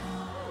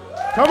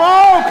Come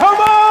on, come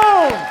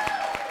on!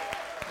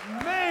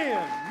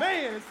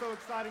 Man, it's so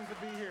exciting to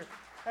be here.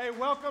 Hey,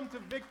 welcome to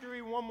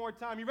Victory one more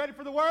time. You ready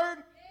for the Word?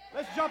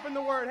 Let's jump in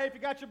the Word. Hey, if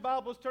you got your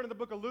Bibles, turn to the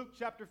book of Luke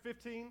chapter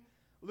 15.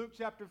 Luke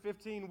chapter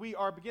 15. We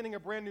are beginning a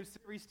brand new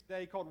series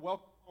today called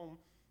Welcome Home.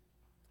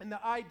 And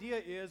the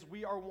idea is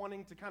we are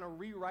wanting to kind of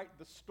rewrite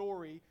the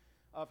story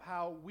of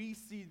how we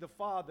see the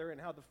Father and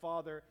how the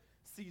Father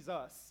sees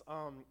us.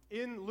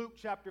 In Luke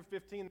chapter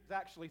 15, there's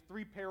actually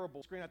three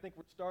parables. I think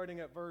we're starting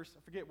at I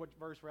forget what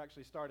verse we're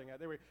actually starting at.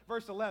 There we go,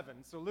 verse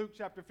 11. So Luke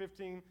chapter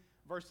 15,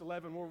 verse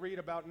 11. We'll read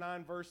about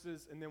 9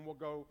 verses, and then we'll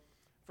go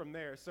from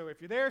there. So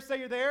if you're there, say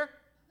you're there.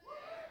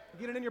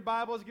 Get it in your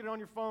Bibles, get it on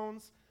your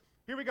phones.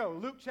 Here we go.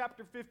 Luke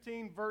chapter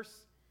 15,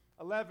 verse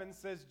 11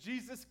 says,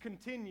 Jesus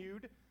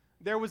continued,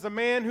 there was a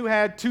man who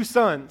had 2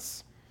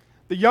 sons.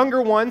 The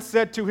younger one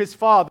said to his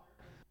father,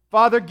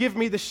 Father, give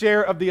me the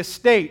share of the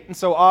estate. And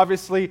so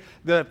obviously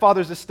the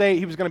father's estate,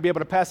 he was going to be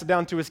able to pass it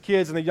down to his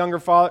kids. And the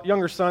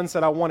younger son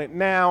said, I want it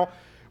now,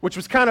 which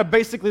was kind of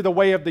basically the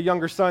way of the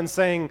younger son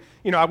saying,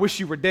 I wish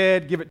you were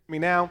dead, give it to me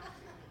now.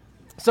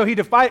 So he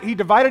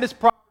divided his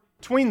property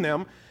between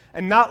them.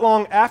 And not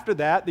long after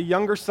that, the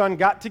younger son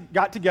got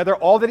together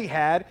all that he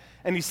had,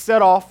 and he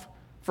set off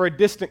for a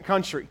distant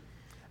country.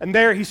 And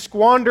there he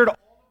squandered all of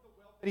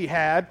the wealth that he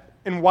had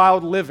in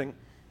wild living.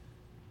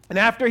 And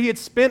after he had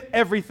spent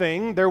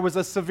everything, there was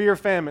a severe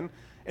famine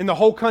in the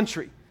whole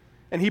country,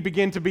 and he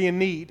began to be in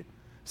need.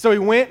 So he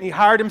went and he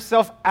hired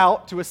himself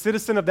out to a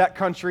citizen of that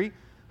country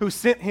who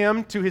sent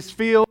him to his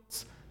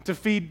fields to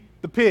feed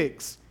the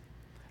pigs.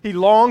 He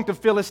longed to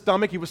fill his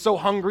stomach. He was so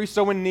hungry,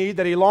 so in need,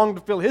 that he longed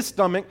to fill his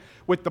stomach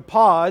with the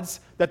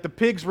pods that the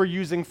pigs were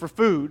using for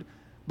food,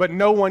 but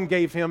no one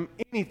gave him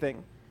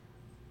anything.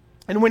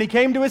 And when he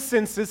came to his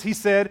senses, he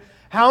said,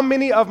 How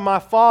many of my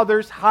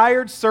father's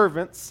hired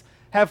servants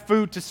have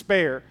food to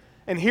spare?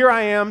 And here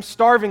I am,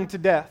 starving to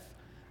death.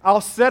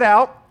 I'll set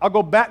out, I'll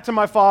go back to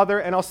my father,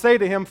 and I'll say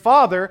to him,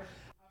 Father,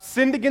 I've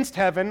sinned against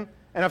heaven,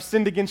 and I've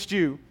sinned against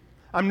you.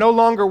 I'm no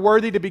longer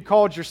worthy to be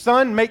called your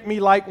son. Make me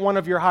like one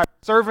of your hired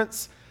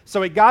servants.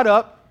 So he got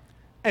up,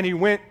 and he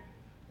went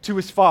to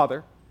his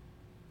father.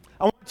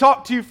 I want to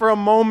talk to you for a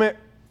moment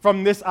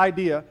from this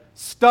idea,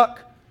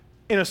 stuck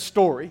in a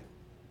story.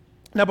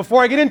 Now,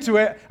 before I get into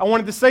it, I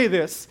wanted to say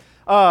this.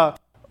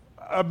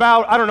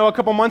 A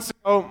couple months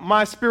ago,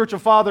 my spiritual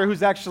father,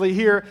 who's actually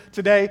here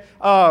today,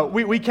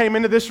 we came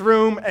into this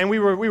room and we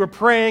were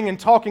praying and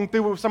talking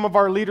through with some of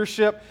our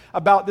leadership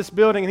about this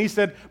building, and he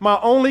said, my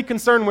only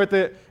concern with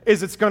it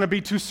is it's going to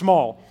be too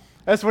small.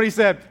 That's what he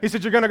said. He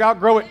said, you're going to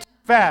outgrow it too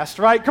fast,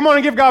 right? Come on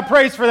and give God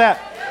praise for that.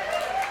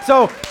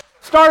 So,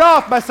 start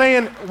off by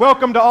saying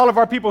welcome to all of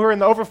our people who are in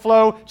the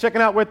overflow,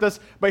 checking out with us.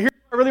 But here's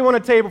what I really want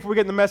to tell you before we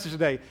get in the message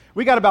today.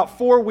 We got about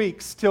 4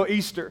 weeks till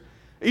Easter.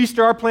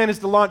 Easter, our plan is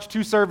to launch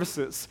 2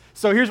 services.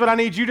 So here's what I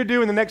need you to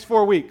do in the next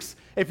 4 weeks.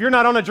 If you're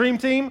not on a dream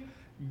team,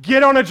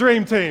 get on a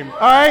dream team, all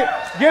right?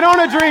 Get on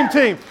a dream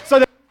team so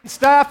that we can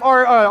staff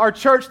our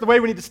church the way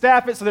we need to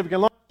staff it so that we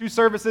can launch 2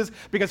 services.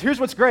 Because here's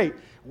what's great.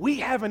 We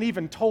haven't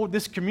even told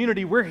this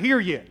community we're here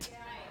yet.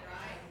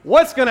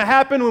 What's going to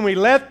happen when we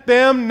let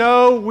them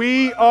know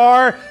we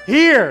are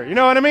here? You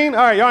know what I mean?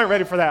 All right, y'all aren't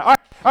ready for that.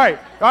 All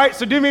right,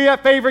 so do me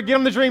that favor, get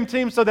on the dream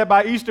team so that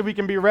by Easter we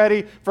can be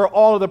ready for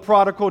all of the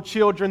prodigal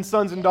children,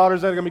 sons and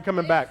daughters that are going to be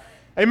coming back.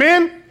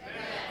 Amen? Amen.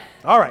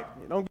 All right,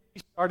 don't get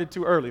me started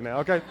too early now,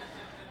 okay?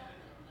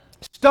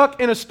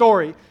 Stuck in a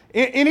story.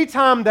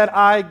 Anytime that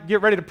I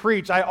get ready to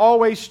preach, I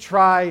always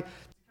try to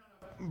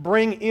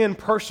bring in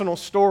personal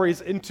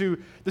stories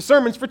into the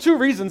sermons for 2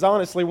 reasons,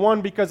 honestly.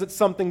 One, because it's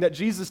something that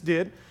Jesus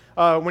did.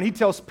 When he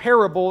tells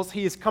parables,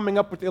 he is coming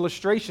up with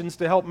illustrations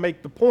to help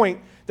make the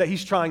point that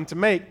he's trying to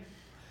make.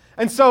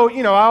 And so,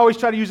 I always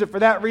try to use it for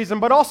that reason,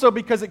 but also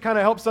because it kind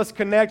of helps us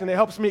connect and it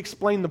helps me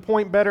explain the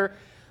point better.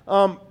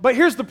 But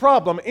here's the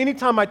problem.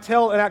 Anytime I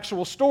tell an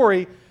actual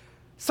story,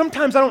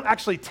 sometimes I don't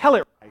actually tell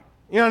it right.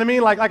 You know what I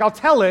mean? Like I'll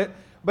tell it,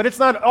 but it's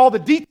not, all the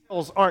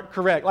details aren't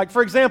correct. Like,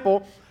 for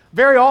example,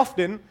 very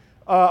often,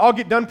 I'll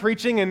get done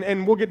preaching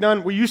and we'll get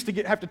done. We used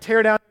to have to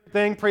tear down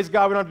everything. Praise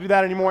God, we don't have to do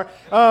that anymore.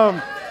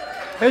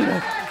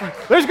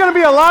 There's going to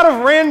be a lot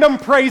of random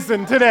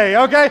praising today,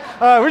 okay?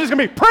 We're just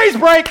going to be praise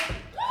break.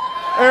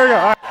 There we go.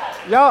 All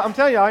right. Y'all, I'm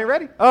telling you, I ain't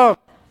ready.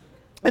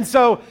 And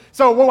so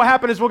what will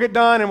happen is we'll get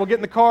done and we'll get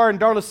in the car, and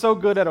Darla's so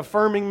good at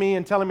affirming me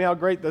and telling me how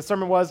great the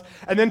sermon was.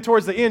 And then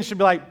towards the end, she'll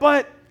be like,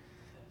 but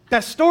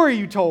that story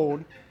you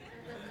told,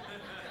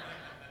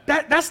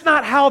 that's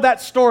not how that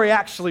story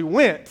actually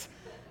went.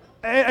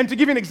 And to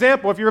give you an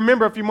example, if you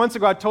remember a few months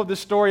ago, I told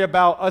this story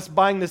about us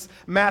buying this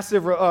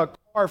massive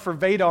car for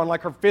Veda on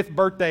like her 5th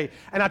birthday.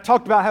 And I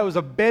talked about how it was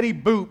a Betty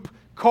Boop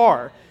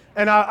car.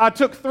 And I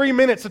took 3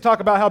 minutes to talk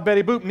about how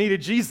Betty Boop needed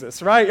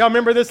Jesus, right? Y'all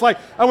remember this? Like,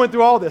 I went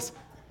through all this.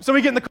 So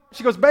we get in the car,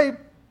 she goes, babe,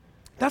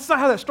 that's not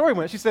how that story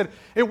went. She said,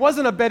 it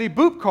wasn't a Betty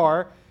Boop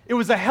car, it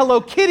was a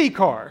Hello Kitty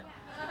car.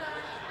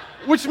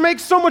 Which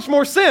makes so much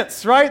more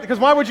sense, right? Because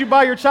why would you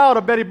buy your child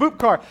a Betty Boop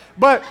car?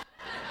 But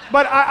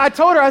I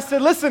told her, I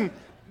said, listen,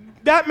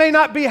 that may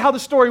not be how the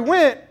story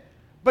went,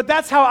 but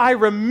that's how I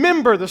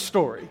remember the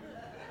story.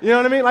 You know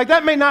what I mean? Like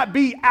that may not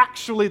be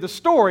actually the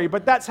story,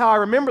 but that's how I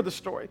remember the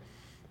story.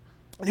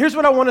 And here's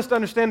what I want us to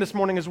understand this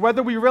morning is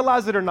whether we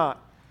realize it or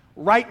not,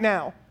 right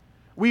now,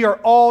 we are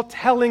all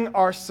telling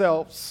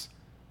ourselves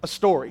a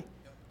story.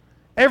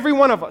 Every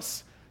one of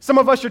us. Some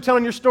of us, you're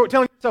telling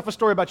yourself a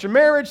story about your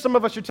marriage. Some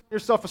of us, you're telling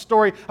yourself a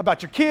story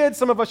about your kids.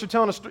 Some of us, you're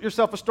telling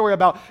yourself a story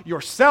about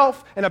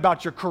yourself and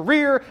about your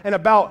career and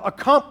about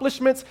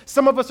accomplishments.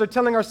 Some of us are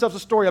telling ourselves a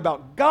story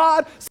about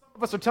God. Some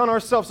of us are telling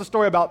ourselves a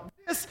story about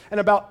this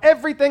and about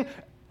everything.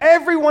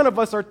 Every one of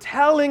us are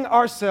telling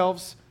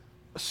ourselves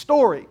a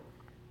story.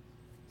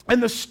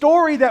 And the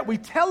story that we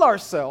tell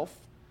ourselves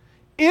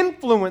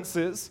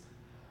influences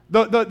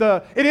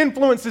it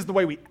influences the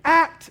way we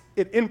act,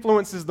 it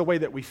influences the way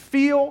that we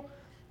feel,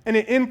 and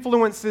it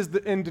influences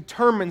and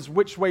determines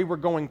which way we're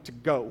going to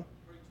go.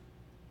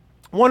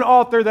 One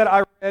author that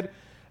I read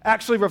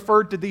actually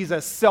referred to these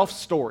as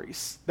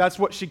self-stories. That's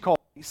what she called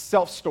these,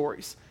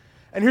 self-stories.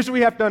 And here's what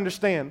we have to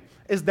understand,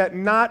 is that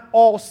not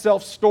all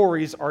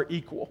self-stories are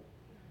equal.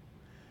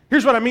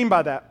 Here's what I mean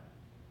by that.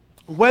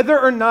 Whether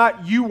or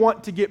not you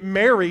want to get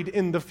married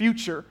in the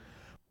future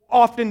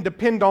often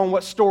depend on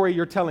what story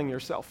you're telling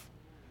yourself.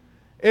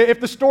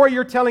 If the story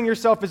you're telling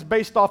yourself is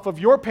based off of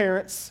your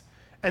parents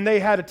and they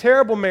had a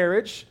terrible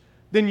marriage,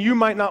 then you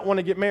might not want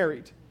to get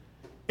married.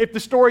 If the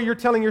story you're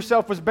telling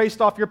yourself was based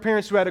off your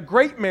parents who had a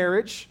great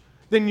marriage,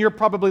 then you're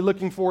probably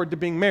looking forward to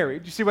being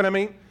married. You see what I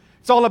mean?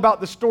 It's all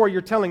about the story you're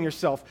telling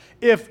yourself.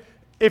 If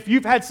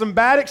you've had some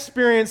bad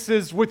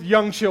experiences with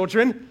young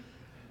children,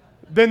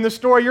 then the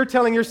story you're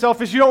telling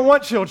yourself is you don't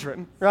want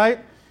children,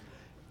 right?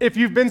 If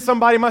you've been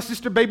somebody, my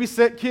sister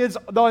babysat kids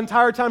the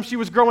entire time she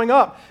was growing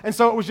up, and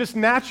so it was just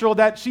natural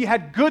that she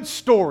had good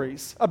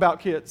stories about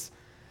kids.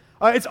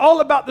 It's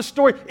all about the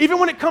story. Even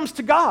when it comes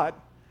to God,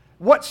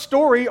 what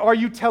story are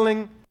you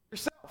telling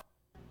yourself?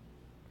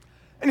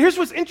 And here's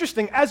what's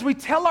interesting. As we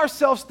tell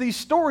ourselves these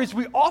stories,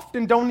 we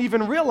often don't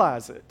even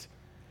realize it.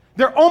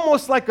 They're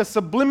almost like a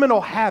subliminal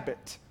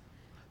habit.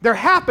 They're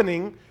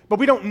happening, but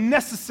we don't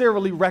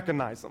necessarily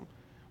recognize them.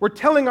 We're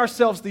telling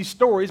ourselves these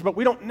stories, but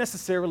we don't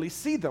necessarily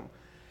see them.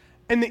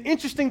 And the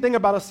interesting thing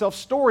about a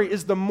self-story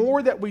is the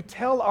more that we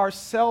tell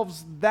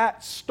ourselves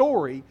that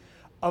story,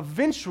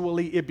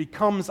 eventually it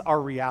becomes our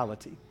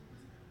reality.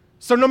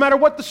 So no matter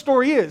what the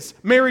story is,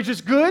 marriage is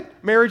good,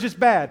 marriage is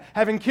bad.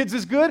 Having kids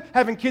is good,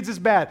 having kids is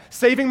bad.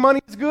 Saving money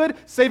is good,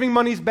 saving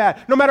money is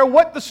bad. No matter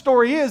what the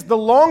story is, the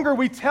longer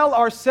we tell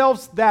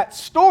ourselves that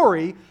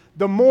story,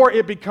 the more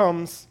it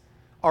becomes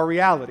our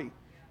reality.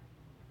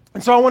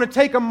 And so I want to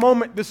take a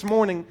moment this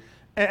morning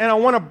and I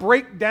want to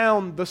break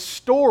down the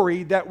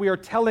story that we are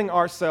telling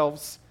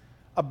ourselves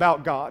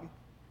about God.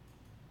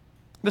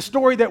 The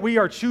story that we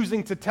are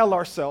choosing to tell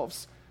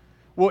ourselves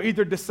will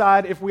either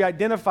decide if we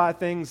identify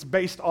things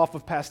based off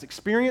of past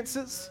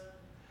experiences,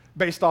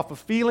 based off of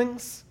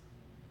feelings,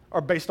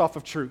 or based off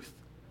of truth.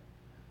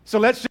 So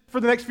let's just, for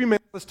the next few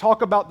minutes, let's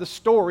talk about the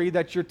story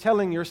that you're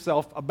telling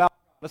yourself about.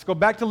 Let's go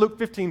back to Luke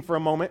 15 for a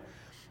moment.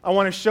 I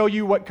want to show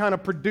you what kind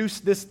of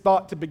produced this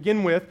thought to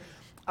begin with.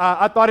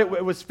 I thought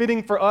it was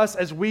fitting for us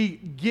as we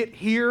get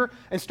here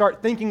and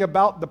start thinking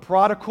about the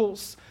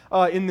prodigals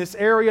in this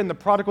area and the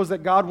prodigals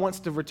that God wants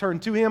to return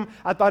to him.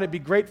 I thought it'd be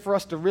great for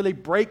us to really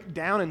break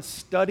down and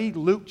study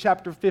Luke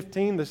chapter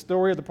 15, the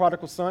story of the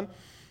prodigal son.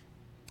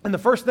 And the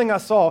first thing I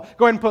saw,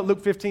 go ahead and put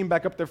Luke 15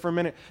 back up there for a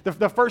minute.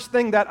 The first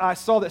thing that I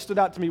saw that stood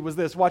out to me was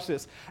this. Watch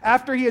this.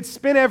 After he had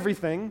spent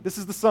everything, this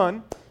is the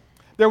son,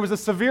 there was a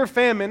severe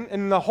famine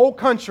in the whole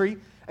country,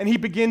 and he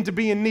began to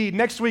be in need.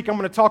 Next week, I'm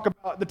going to talk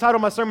about, the title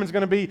of my sermon is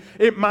going to be,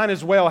 It Might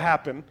As Well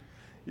Happen.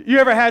 You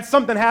ever had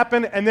something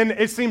happen, and then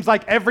it seems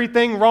like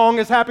everything wrong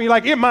is happening? You're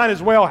like, it might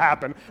as well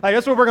happen. Like,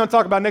 that's what we're going to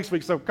talk about next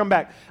week, so come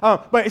back.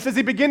 But it says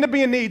he began to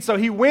be in need, so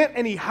he went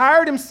and he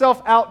hired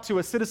himself out to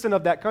a citizen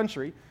of that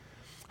country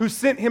who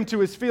sent him to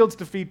his fields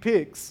to feed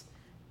pigs.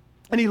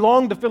 And he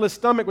longed to fill his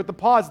stomach with the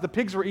pods the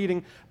pigs were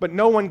eating, but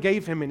no one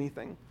gave him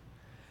anything.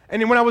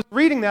 And when I was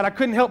reading that, I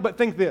couldn't help but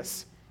think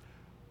this.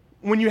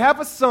 When you have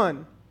a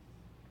son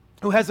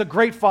who has a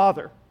great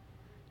father,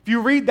 if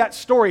you read that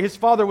story, his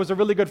father was a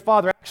really good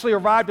father. Actually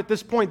arrived at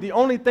this point, the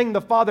only thing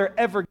the father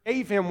ever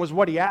gave him was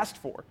what he asked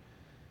for.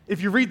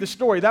 If you read the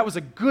story,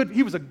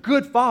 he was a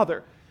good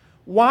father.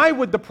 Why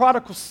would the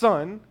prodigal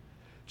son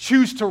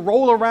choose to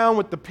roll around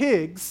with the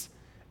pigs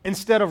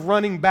instead of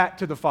running back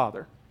to the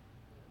father?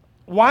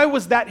 Why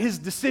was that his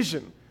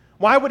decision?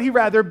 Why would he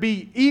rather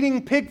be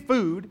eating pig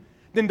food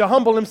than to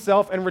humble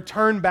himself and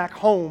return back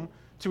home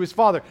to his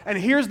father? And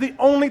here's the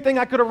only thing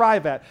I could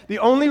arrive at. The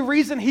only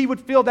reason he would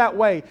feel that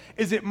way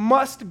is it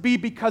must be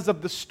because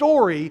of the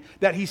story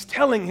that he's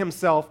telling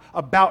himself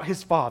about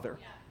his father.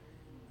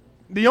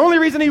 The only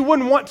reason he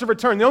wouldn't want to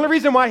return, the only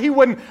reason why he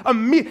wouldn't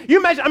you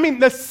imagine,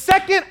 the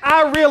second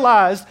I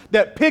realized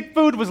that pig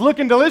food was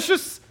looking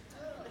delicious,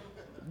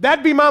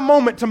 that'd be my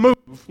moment to move.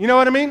 You know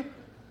what I mean?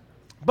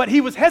 But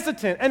he was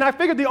hesitant, and I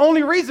figured the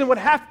only reason would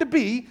have to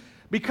be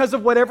because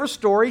of whatever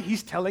story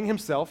he's telling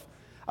himself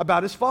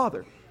about his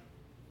father.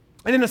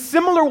 And in a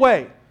similar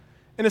way,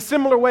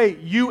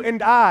 you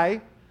and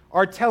I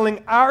are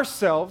telling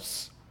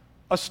ourselves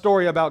a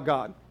story about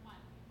God.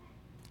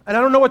 And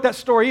I don't know what that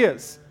story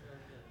is.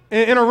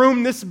 In a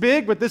room this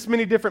big with this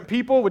many different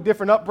people with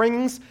different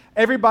upbringings,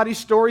 everybody's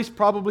story is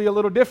probably a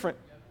little different.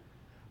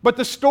 But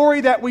the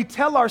story that we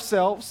tell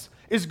ourselves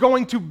is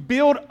going to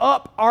build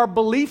up our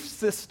belief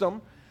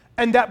system,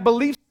 and that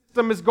belief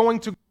system is going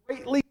to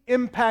greatly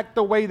impact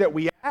the way that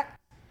we act,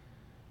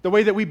 the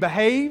way that we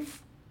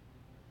behave,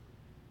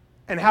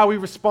 and how we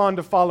respond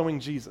to following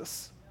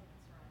Jesus.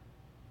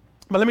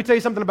 But let me tell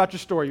you something about your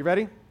story. You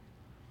ready?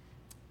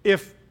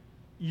 If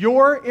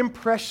your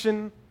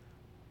impression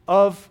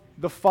of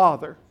the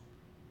Father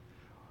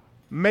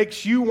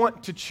makes you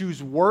want to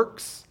choose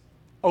works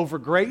over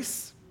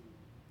grace,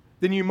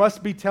 then you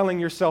must be telling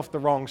yourself the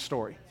wrong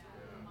story.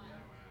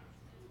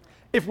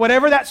 If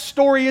whatever that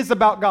story is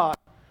about God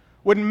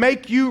would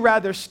make you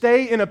rather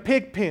stay in a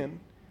pig pen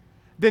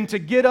than to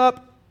get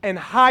up and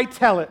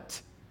hightail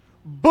it,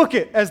 book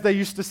it, as they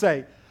used to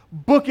say,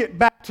 book it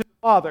back to the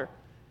Father,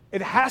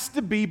 it has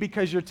to be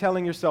because you're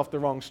telling yourself the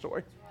wrong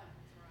story.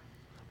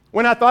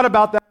 When I thought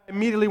about that, I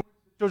immediately went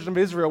to the children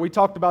of Israel. We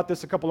talked about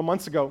this a couple of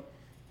months ago.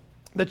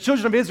 The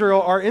children of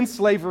Israel are in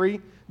slavery.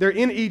 They're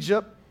in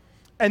Egypt.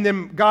 And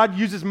then God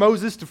uses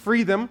Moses to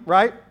free them,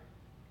 right?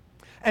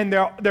 And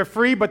they're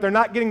free, but they're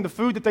not getting the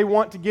food that they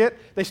want to get.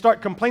 They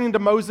start complaining to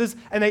Moses,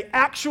 and they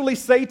actually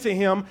say to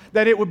him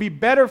that it would be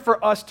better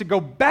for us to go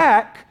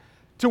back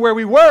to where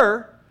we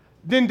were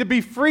than to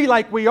be free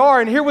like we are.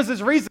 And here was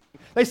his reason.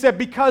 They said,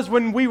 because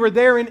when we were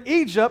there in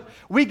Egypt,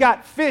 we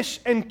got fish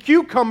and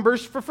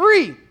cucumbers for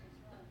free.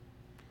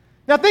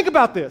 Now think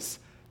about this.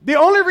 The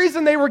only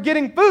reason they were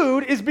getting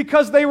food is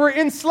because they were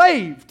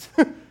enslaved.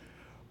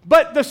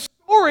 But the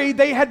story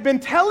they had been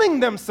telling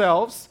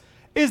themselves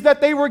is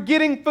that they were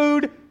getting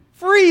food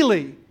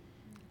freely.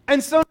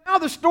 And so now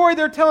the story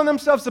they're telling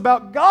themselves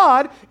about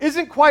God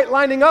isn't quite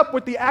lining up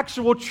with the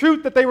actual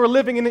truth that they were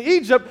living in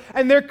Egypt,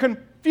 and they're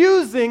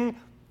confusing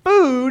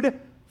food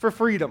for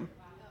freedom.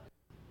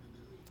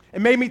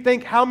 It made me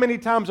think, how many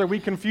times are we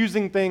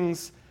confusing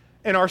things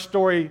in our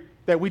story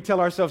that we tell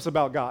ourselves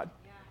about God?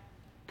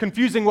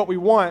 Confusing what we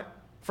want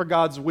for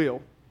God's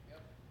will.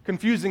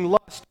 Confusing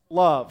lust for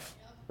love,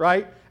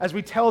 right? As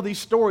we tell these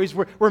stories,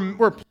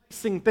 we're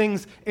placing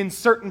things in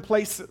certain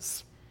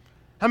places.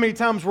 How many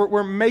times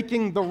we're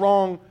making the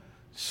wrong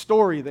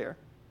story there?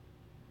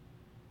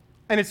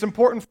 And it's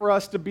important for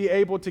us to be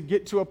able to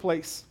get to a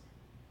place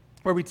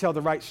where we tell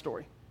the right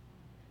story.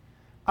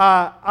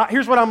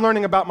 Here's what I'm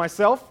learning about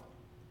myself.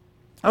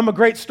 I'm a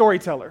great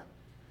storyteller.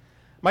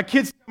 My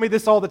kids tell me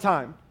this all the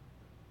time.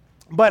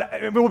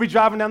 But we'll be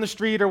driving down the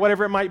street or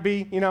whatever it might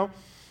be, you know,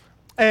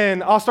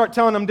 and I'll start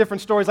telling them different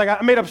stories. Like I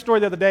made up a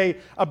story the other day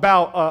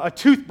about a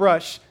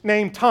toothbrush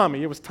named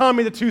Tommy. It was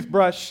Tommy the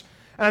toothbrush,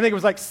 and I think it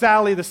was like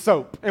Sally the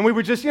soap. And we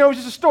were just, it was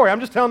just a story. I'm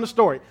just telling the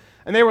story.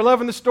 And they were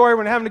loving the story.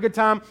 We're having a good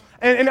time.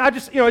 And I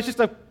just, it's just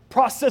a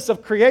process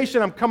of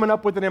creation. I'm coming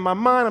up with it in my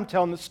mind. I'm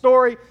telling the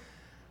story.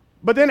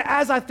 But then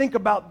as I think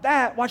about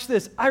that, watch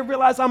this, I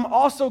realize I'm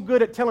also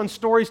good at telling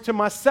stories to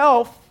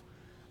myself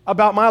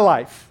about my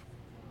life.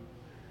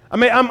 I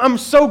mean, I'm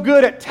so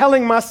good at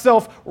telling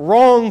myself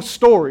wrong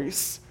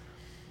stories.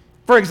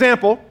 For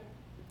example,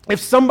 if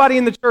somebody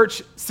in the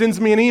church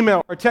sends me an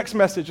email or text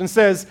message and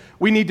says,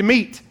 we need to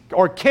meet,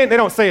 or they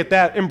don't say it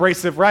that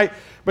embracive, right?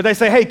 But they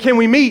say, hey, can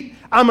we meet?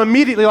 I'm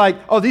immediately like,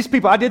 oh, these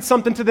people, I did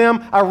something to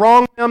them, I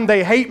wronged them,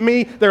 they hate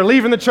me, they're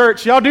leaving the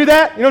church. Y'all do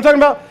that? You know what I'm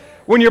talking about?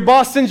 When your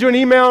boss sends you an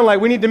email and like,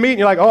 we need to meet, and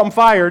you're like, oh, I'm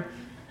fired.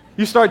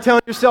 You start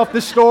telling yourself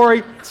this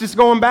story, it's just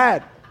going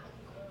bad.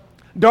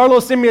 Darla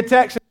will send me a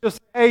text and she'll say,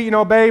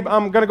 hey, babe,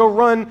 I'm going to go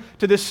run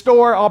to this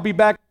store. I'll be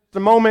back in a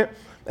moment.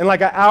 And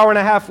like an hour and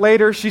a half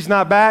later, she's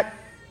not back.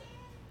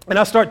 And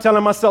I start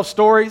telling myself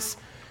stories.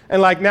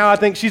 And like now I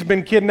think she's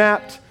been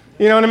kidnapped.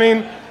 You know what I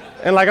mean?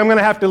 And like I'm going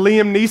to have to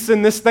Liam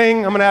Neeson this thing.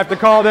 I'm going to have to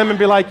call them and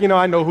be like,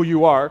 I know who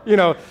you are.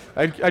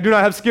 I do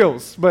not have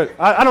skills. But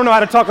I don't know how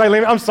to talk like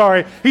Liam. I'm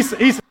sorry.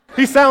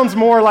 He sounds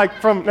more like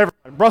from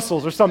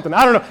Brussels or something.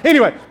 I don't know.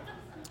 Anyway,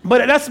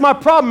 but that's my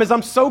problem is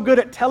I'm so good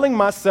at telling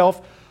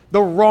myself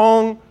the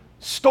wrong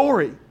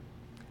story.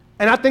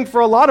 And I think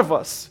for a lot of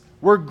us,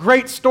 we're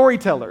great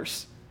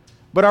storytellers,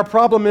 but our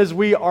problem is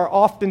we are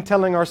often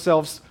telling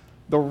ourselves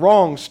the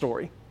wrong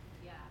story.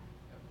 Yeah.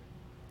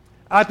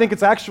 I think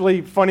it's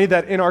actually funny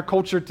that in our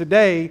culture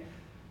today,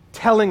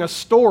 telling a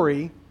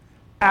story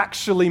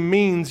actually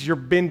means you're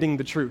bending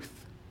the truth.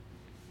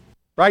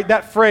 Right?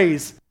 That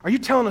phrase, are you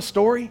telling a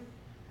story?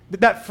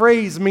 That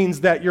phrase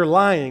means that you're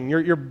lying,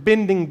 you're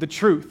bending the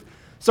truth.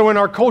 So in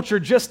our culture,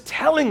 just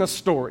telling a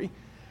story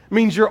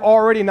means you're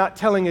already not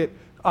telling it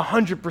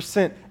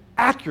 100%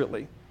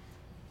 accurately.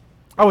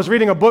 I was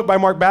reading a book by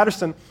Mark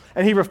Batterson,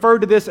 and he referred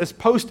to this as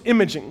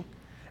post-imaging.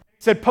 He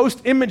said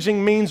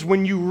post-imaging means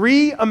when you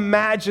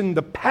reimagine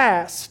the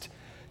past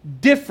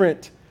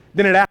different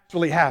than it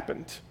actually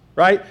happened,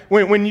 right?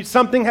 When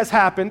something has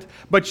happened,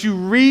 but you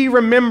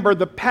remember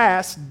the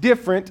past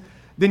different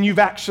than you've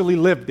actually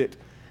lived it.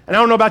 And I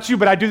don't know about you,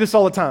 but I do this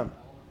all the time.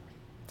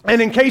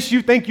 And in case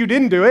you think you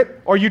didn't do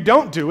it, or you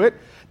don't do it,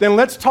 then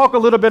let's talk a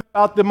little bit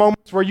about the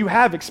moments where you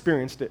have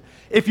experienced it.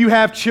 If you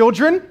have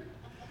children,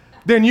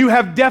 then you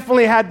have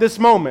definitely had this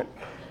moment.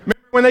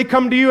 Remember when they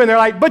come to you and they're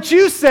like, but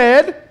you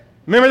said,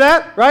 remember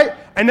that, right?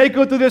 And they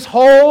go through this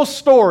whole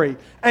story,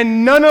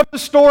 and none of the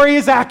story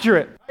is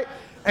accurate. Right?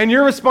 And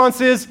your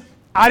response is,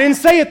 I didn't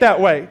say it that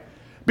way.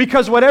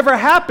 Because whatever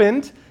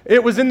happened,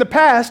 it was in the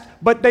past,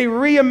 but they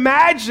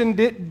reimagined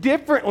it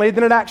differently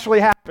than it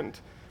actually happened.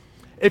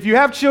 If you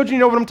have children, you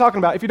know what I'm talking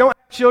about. If you don't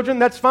have children,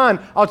 that's fine.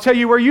 I'll tell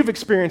you where you've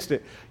experienced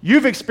it.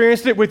 You've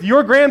experienced it with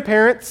your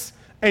grandparents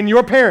and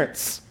your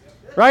parents,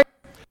 right?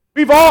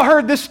 We've all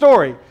heard this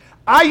story.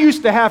 I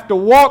used to have to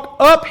walk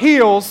up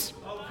hills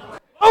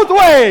both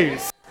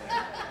ways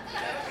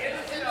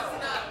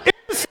in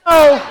the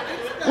snow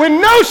with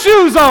no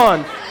shoes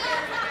on.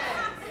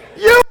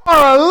 You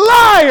are a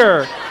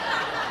liar.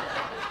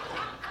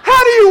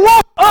 How do you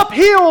walk up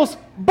hills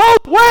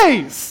both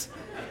ways?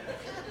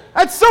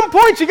 At some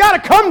point, you got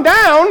to come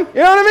down.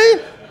 You know what I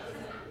mean?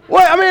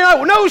 Well, I mean,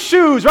 like, no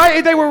shoes,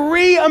 right? They were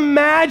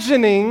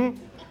reimagining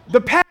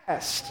the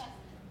past.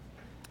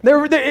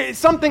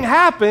 Something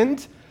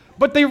happened,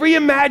 but they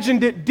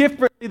reimagined it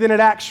differently than it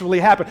actually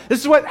happened. This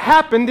is what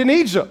happened in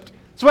Egypt.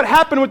 It's what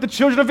happened with the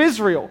children of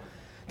Israel.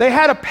 They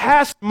had a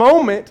past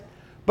moment,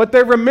 but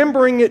they're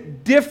remembering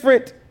it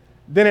different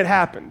than it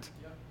happened.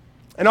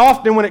 And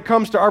often when it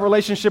comes to our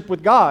relationship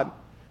with God,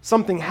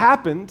 something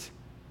happened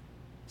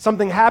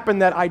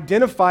that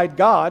identified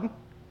God,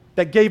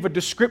 that gave a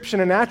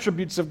description and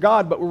attributes of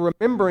God, but we're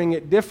remembering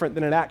it different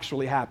than it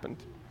actually happened.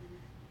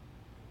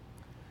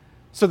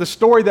 So the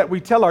story that we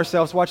tell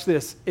ourselves, watch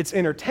this, it's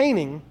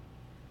entertaining,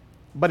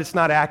 but it's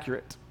not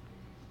accurate.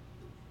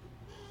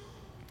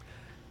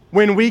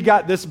 When we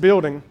got this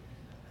building,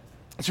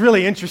 it's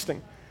really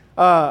interesting.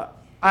 I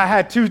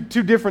had two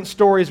different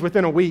stories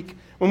within a week.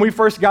 When we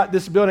first got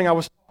this building, I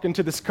was talking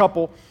to this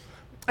couple,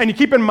 and you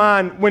keep in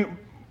mind, when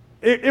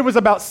it was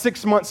about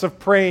 6 months of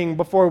praying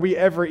before we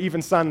ever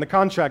even signed the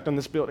contract on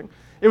this building.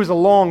 It was a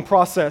long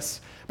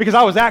process because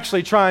I was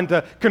actually trying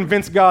to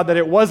convince God that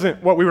it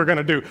wasn't what we were going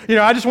to do. You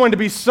know, I just wanted to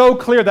be so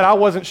clear that I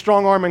wasn't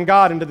strong-arming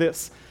God into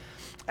this.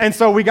 And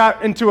so we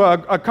got into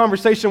a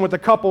conversation with a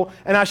couple,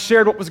 and I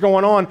shared what was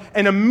going on,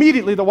 and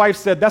immediately the wife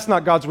said, that's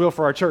not God's will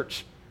for our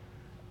church.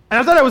 And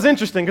I thought that was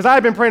interesting because I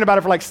had been praying about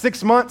it for like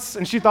 6 months,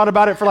 and she thought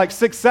about it for like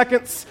 6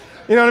 seconds.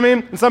 You know what I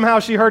mean? And somehow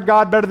she heard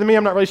God better than me.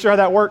 I'm not really sure how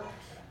that worked.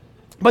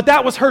 But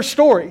that was her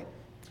story.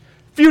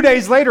 A few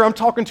days later, I'm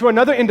talking to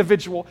another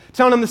individual,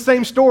 telling him the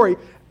same story,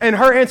 and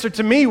her answer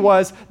to me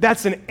was,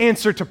 that's an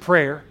answer to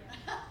prayer.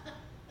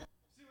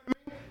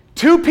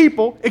 Two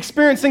people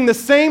experiencing the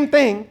same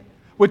thing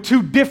with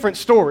two different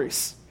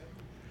stories.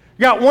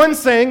 You got one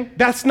saying,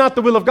 that's not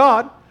the will of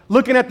God,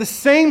 looking at the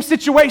same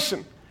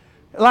situation,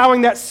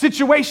 allowing that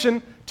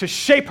situation to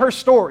shape her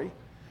story.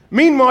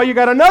 Meanwhile, you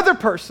got another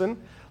person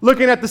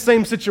looking at the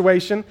same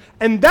situation,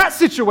 and that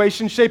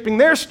situation shaping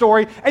their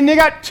story, and you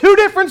got two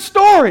different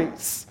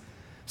stories.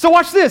 So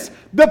watch this.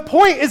 The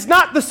point is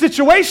not the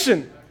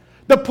situation.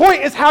 The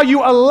point is how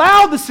you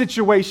allow the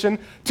situation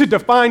to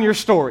define your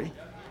story.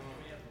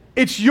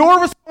 It's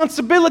your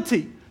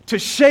responsibility to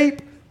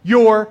shape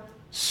your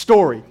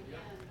story.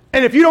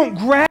 And if you don't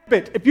grab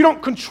it, if you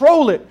don't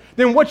control it,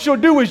 then what you'll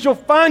do is you'll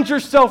find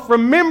yourself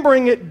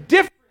remembering it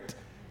different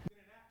than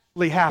it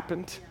actually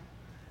happened.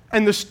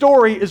 And the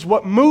story is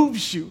what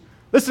moves you.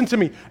 Listen to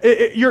me.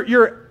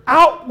 Your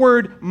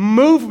outward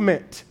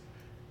movement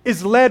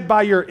is led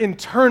by your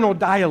internal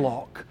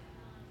dialogue.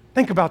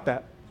 Think about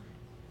that.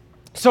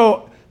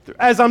 So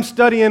as I'm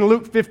studying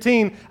Luke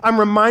 15, I'm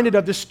reminded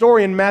of this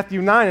story in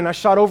Matthew 9, and I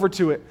shot over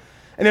to it.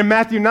 And in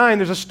Matthew 9,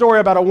 there's a story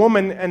about a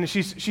woman, and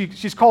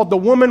she's called the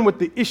woman with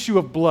the issue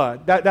of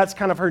blood. That's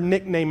kind of her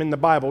nickname in the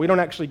Bible. We don't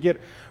actually get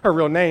her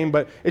real name,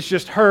 but it's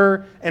just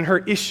her and her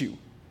issue.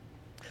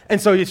 And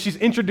so she's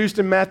introduced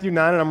in Matthew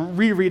 9, and I'm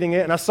rereading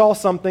it, and I saw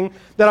something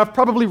that I've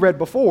probably read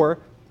before,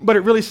 but it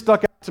really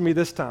stuck out to me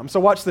this time.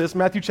 So watch this,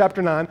 Matthew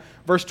chapter 9,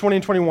 verse 20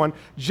 and 21.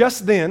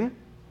 Just then,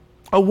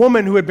 a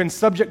woman who had been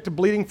subject to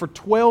bleeding for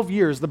 12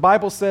 years, the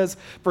Bible says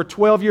for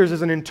 12 years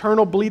is an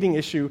internal bleeding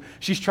issue.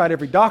 She's tried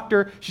every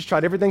doctor, she's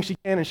tried everything she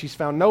can, and she's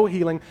found no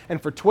healing. And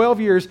for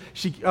 12 years,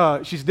 she's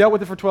dealt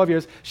with it for 12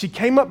 years. She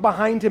came up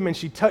behind him and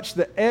she touched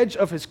the edge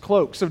of his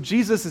cloak. So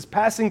Jesus is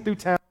passing through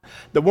town.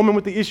 The woman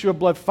with the issue of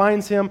blood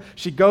finds him.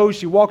 She goes,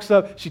 she walks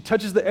up, she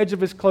touches the edge of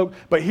his cloak.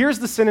 But here's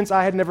the sentence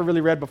I had never really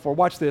read before.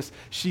 Watch this.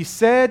 She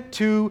said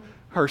to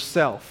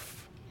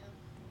herself,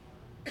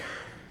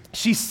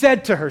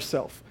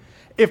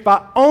 if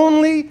I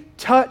only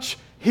touch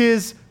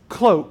his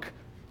cloak,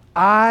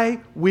 I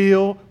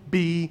will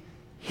be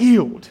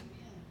healed.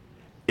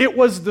 It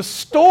was the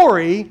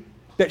story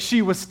that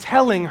she was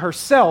telling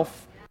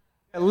herself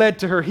that led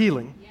to her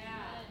healing.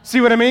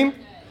 See what I mean?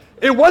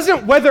 It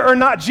wasn't whether or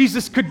not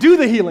Jesus could do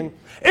the healing.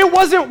 It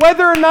wasn't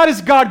whether or not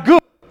is God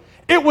good.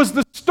 It was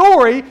the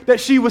story that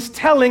she was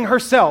telling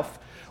herself.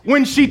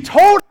 When she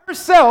told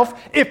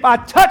herself, if I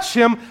touch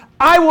him,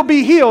 I will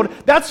be healed.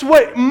 That's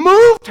what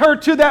moved her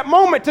to that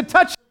moment to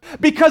touch him.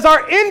 because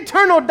our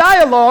internal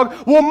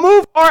dialogue will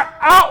move our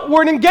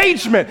outward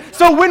engagement.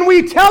 So when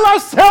we tell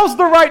ourselves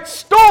the right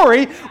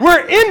story,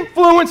 we're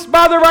influenced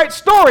by the right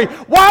story.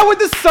 Why would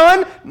the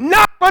son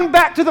not run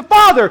back to the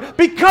father?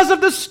 Because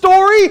of the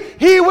story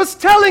he was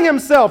telling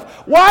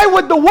himself. Why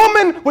would the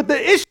woman with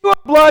the issue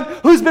of blood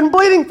who's been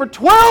bleeding for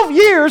 12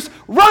 years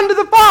run to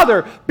the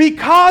father?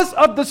 Because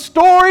of the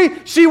story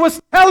she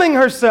was telling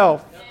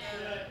herself.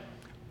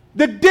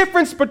 The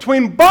difference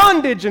between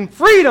bondage and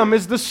freedom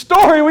is the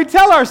story we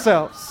tell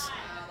ourselves.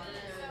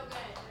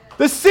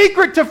 The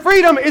secret to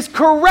freedom is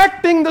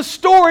correcting the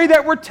story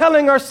that we're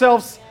telling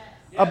ourselves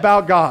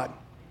about God.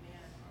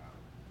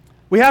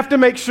 We have to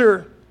make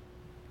sure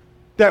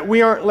that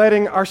we aren't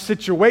letting our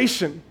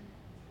situation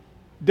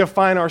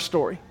define our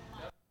story.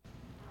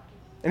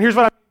 And here's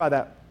what I mean by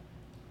that.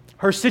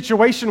 Her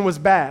situation was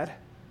bad,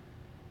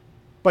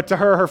 but to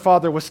her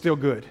father was still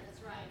good.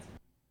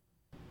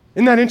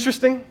 Isn't that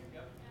interesting?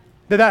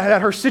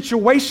 That her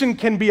situation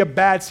can be a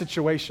bad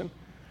situation,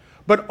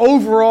 but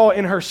overall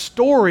in her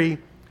story,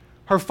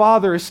 her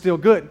father is still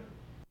good.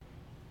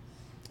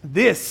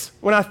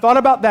 When I thought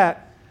about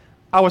that,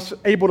 I was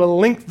able to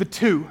link the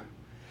two.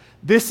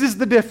 This is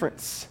the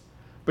difference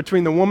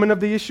between the woman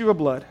of the issue of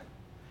blood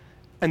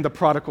and the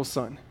prodigal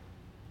son.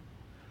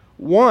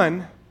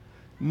 One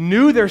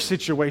knew their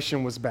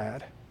situation was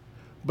bad,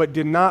 but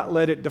did not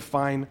let it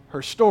define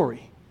her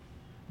story.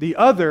 The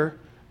other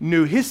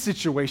knew his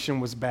situation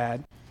was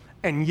bad,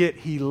 and yet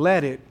he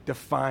let it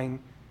define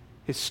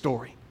his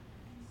story.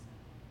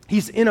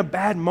 He's in a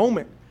bad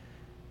moment.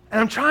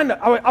 And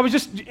I was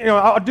just,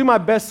 I'll do my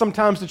best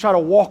sometimes to try to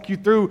walk you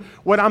through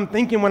what I'm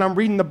thinking when I'm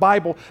reading the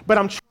Bible, but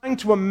I'm trying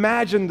to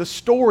imagine the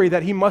story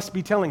that he must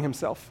be telling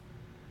himself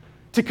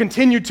to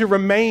continue to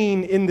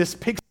remain in this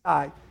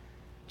pigsty,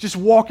 just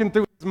walking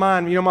through his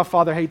mind. My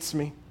father hates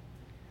me.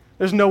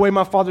 There's no way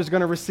my father's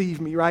going to receive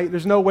me, right?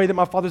 There's no way that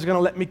my father's going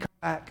to let me come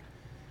back.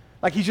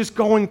 Like he's just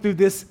going through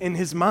this in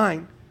his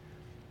mind.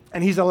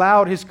 And he's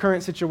allowed his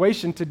current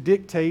situation to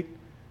dictate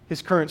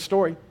his current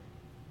story.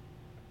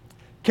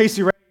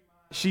 Casey Ray,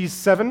 she's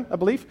 7, I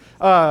believe.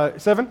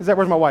 7? Is that,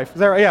 where's my wife? Is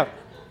that right?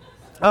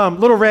 Yeah.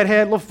 Little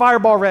redhead, little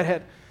fireball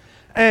redhead.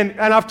 And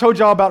I've told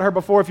y'all about her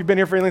before. If you've been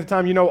here for any length of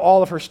time, you know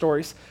all of her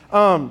stories.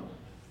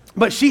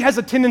 But she has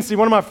a tendency,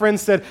 one of my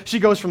friends said, she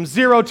goes from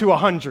 0 to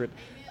 100.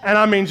 And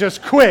I mean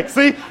just quick.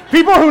 See,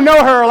 people who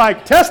know her are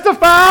like,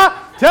 testify,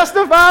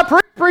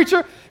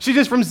 preacher. She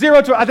just from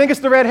 0 to, I think it's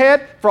the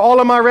redhead, for all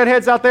of my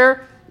redheads out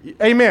there.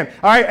 Amen.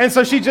 All right, and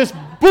so she just,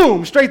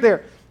 boom, straight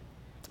there.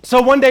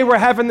 So one day we're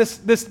having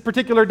this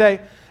particular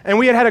day, and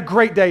we had a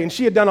great day, and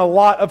she had done a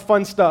lot of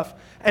fun stuff.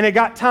 And it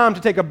got time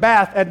to take a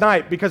bath at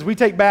night, because we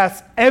take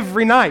baths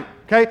every night,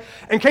 okay?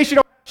 In case you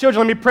don't have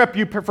children, let me prep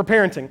you for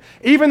parenting.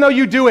 Even though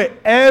you do it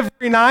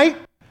every night,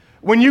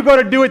 when you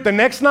go to do it the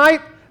next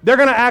night, they're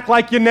going to act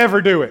like you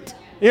never do it.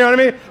 You know what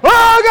I mean? Oh,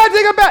 I got to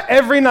take a bath.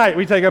 Every night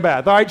we take a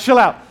bath. All right, chill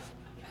out.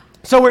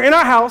 So we're in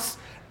our house,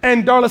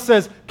 and Darla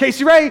says,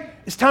 Casey Ray,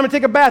 it's time to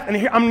take a bath. And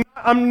here,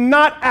 I'm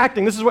not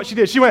acting. This is what she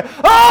did. She went,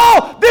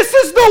 oh, this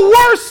is the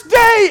worst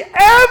day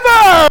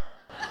ever.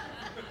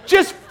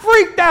 Just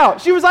freaked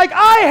out. She was like,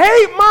 I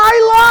hate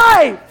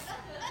my life.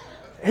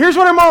 Here's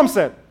what her mom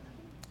said.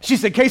 She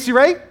said, Casey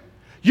Ray,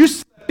 you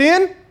slept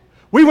in.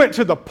 We went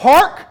to the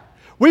park.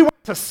 We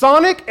went to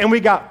Sonic, and we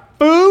got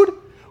food.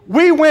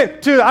 We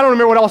went to, I don't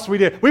remember what else we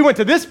did. We went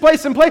to this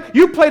place and play.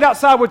 You played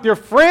outside with your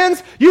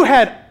friends. You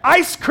had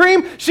ice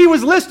cream. She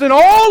was listing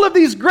all of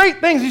these great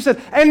things. She said,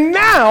 and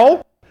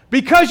now,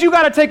 because you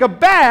got to take a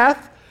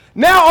bath,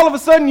 now all of a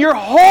sudden your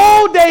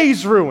whole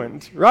day's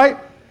ruined, right?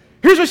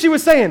 Here's what she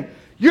was saying.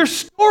 Your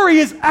story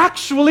is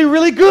actually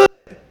really good,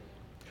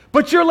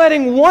 but you're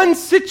letting one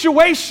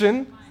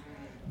situation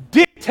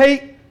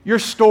dictate your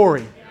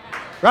story,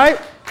 right?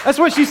 That's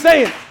what she's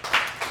saying.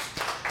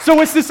 So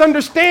it's this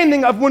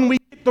understanding of when we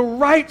get the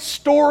right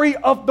story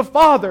of the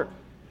Father,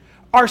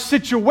 our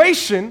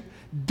situation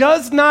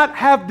does not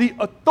have the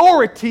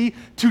authority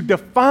to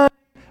define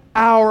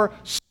our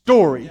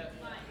story.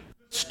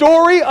 The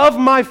story of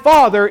my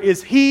Father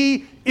is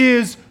He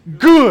is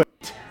good,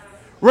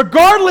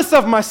 regardless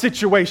of my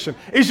situation.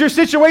 Is your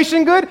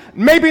situation good?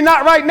 Maybe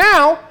not right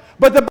now,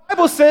 but the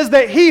Bible says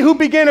that He who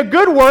began a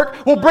good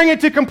work will bring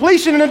it to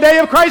completion in the day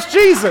of Christ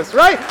Jesus,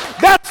 right?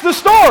 That's the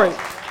story.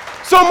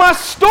 So my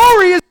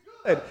story is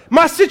good.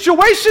 My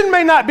situation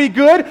may not be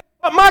good,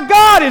 but my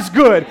God is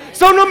good.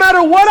 So no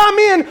matter what I'm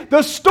in,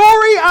 the story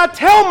I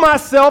tell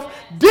myself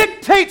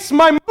dictates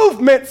my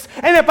movements.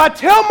 And if I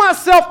tell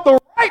myself the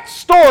right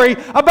story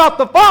about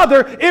the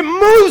Father, it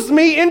moves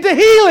me into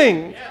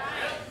healing.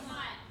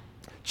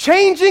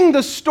 Changing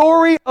the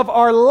story of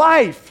our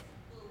life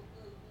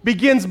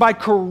begins by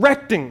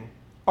correcting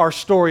our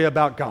story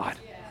about God.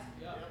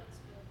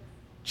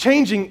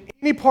 Changing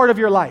any part of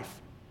your life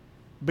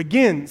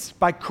begins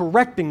by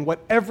correcting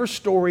whatever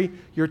story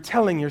you're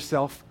telling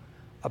yourself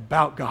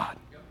about God.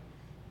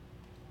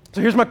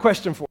 So here's my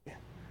question for you.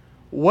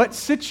 What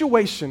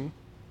situation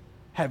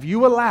have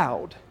you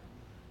allowed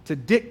to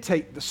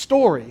dictate the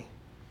story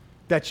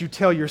that you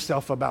tell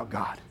yourself about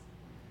God?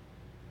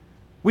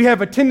 We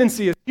have a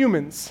tendency as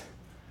humans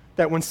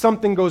that when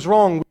something goes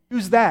wrong, we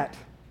use that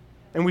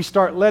and we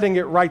start letting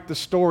it write the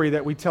story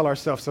that we tell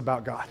ourselves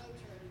about God.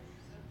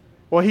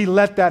 Well, he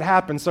let that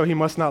happen, so he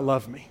must not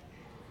love me.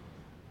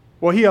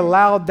 Well, he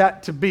allowed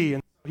that to be,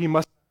 and he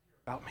must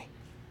not care about me.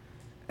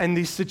 And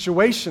these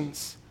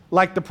situations,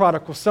 like the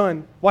prodigal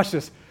son, watch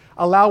this,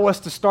 allow us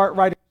to start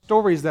writing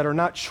stories that are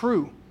not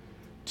true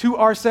to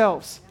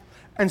ourselves.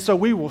 And so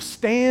we will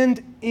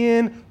stand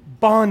in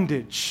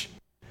bondage,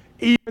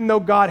 even though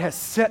God has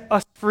set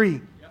us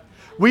free.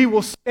 We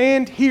will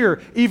stand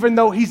here even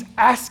though he's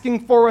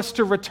asking for us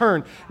to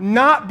return,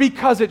 not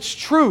because it's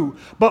true,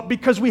 but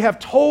because we have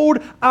told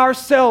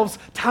ourselves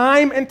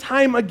time and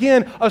time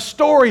again a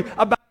story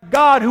about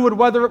God who would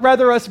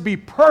rather us be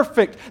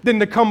perfect than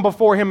to come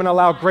before him and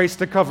allow grace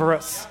to cover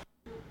us.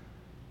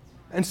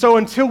 And so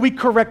until we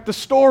correct the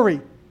story,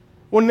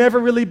 we'll never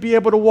really be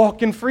able to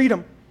walk in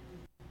freedom.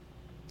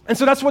 And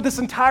so that's what this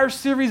entire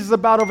series is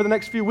about over the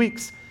next few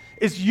weeks,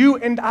 is you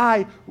and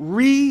I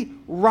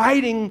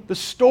rewriting the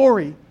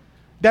story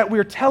that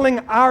we're telling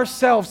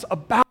ourselves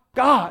about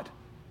God.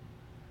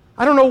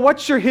 I don't know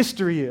what your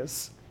history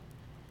is.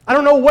 I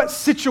don't know what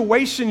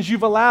situations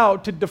you've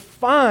allowed to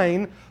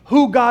define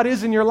who God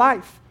is in your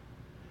life.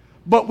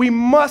 But we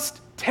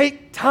must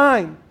take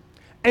time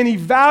and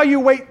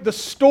evaluate the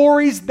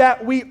stories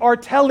that we are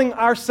telling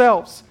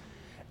ourselves.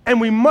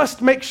 And we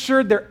must make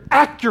sure they're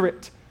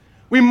accurate.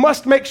 We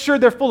must make sure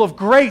they're full of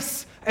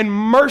grace and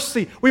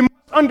mercy. We must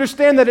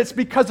understand that it's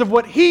because of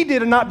what he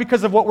did and not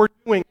because of what we're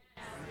doing.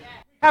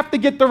 We have to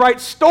get the right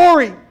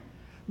story,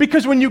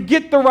 because when you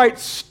get the right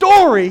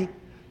story,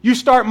 you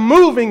start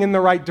moving in the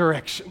right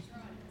direction.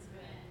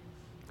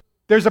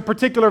 There's a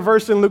particular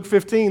verse in Luke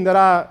 15 that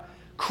I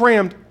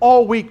crammed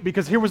all week,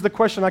 because here was the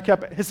question I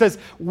kept. It says,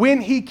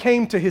 when he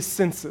came to his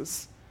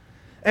senses.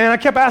 And I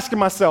kept asking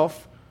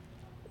myself,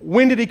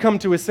 when did he come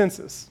to his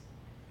senses?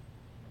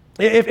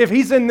 If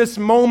he's in this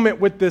moment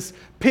with this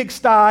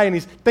pigsty and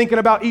he's thinking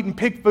about eating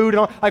pig food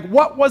and all, like,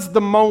 what was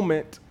the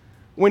moment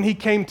when he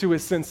came to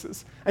his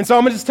senses? And so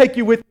I'm going to just take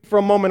you with me for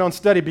a moment on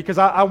study, because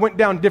I went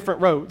down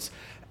different roads.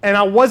 And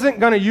I wasn't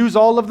going to use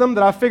all of them,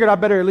 that I figured I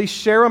better at least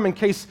share them in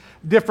case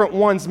different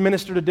ones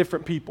minister to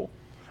different people.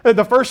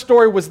 The first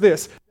story was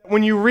this.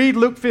 When you read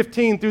Luke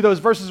 15 through those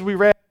verses we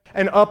read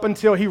and up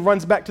until he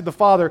runs back to the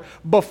Father,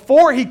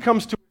 before he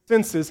comes to his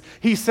senses,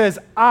 he says,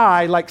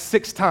 I, like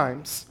 6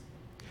 times.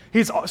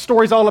 His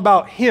story's all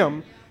about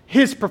him,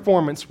 his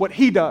performance, what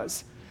he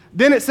does.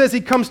 Then it says he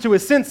comes to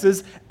his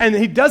senses, and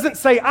he doesn't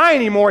say I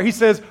anymore. He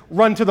says,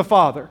 run to the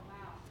Father.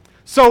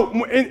 So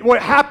what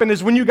happened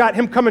is when you got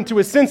him coming to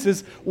his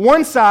senses,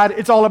 one side,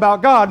 it's all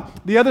about God.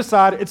 The other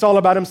side, it's all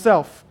about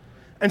himself.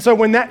 And so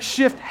when that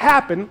shift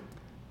happened,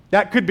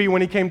 that could be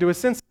when he came to his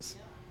senses.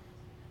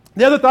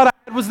 The other thought I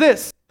had was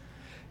this.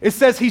 It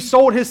says he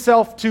sold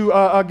himself to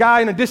a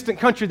guy in a distant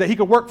country that he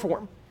could work for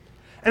him.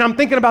 And I'm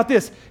thinking about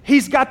this.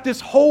 He's got this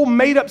whole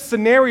made-up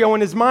scenario in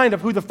his mind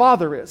of who the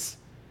Father is,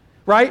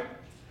 right?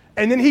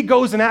 And then he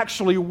goes and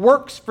actually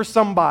works for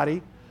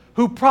somebody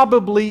who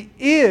probably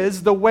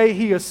is the way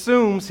he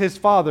assumes his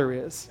Father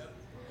is.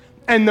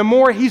 And the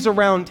more he's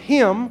around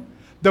him,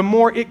 the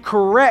more it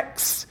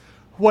corrects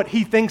what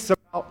he thinks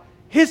about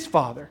his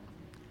Father.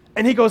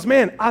 And he goes,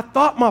 man, I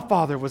thought my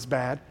Father was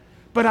bad,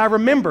 but I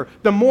remember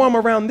the more I'm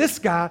around this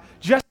guy,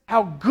 just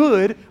how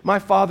good my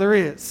Father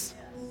is.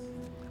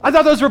 I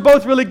thought those were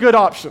both really good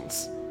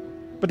options,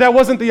 but that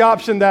wasn't the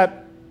option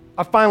that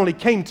I finally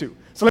came to.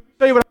 So let me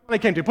tell you what I finally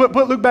came to.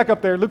 Put Luke back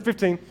up there, Luke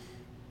 15.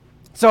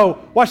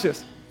 So watch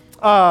this.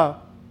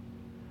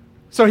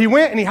 So he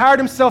went and he hired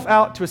himself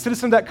out to a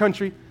citizen of that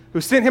country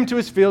who sent him to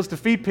his fields to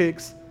feed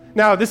pigs.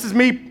 Now, this is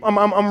me.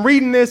 I'm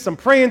reading this. I'm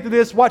praying through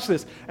this. Watch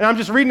this. And I'm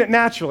just reading it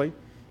naturally.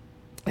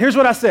 Here's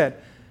what I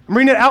said. I'm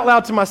reading it out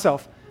loud to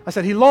myself. I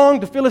said, he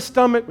longed to fill his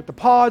stomach with the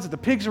pods that the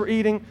pigs were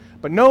eating,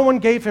 but no one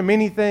gave him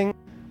anything.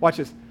 Watch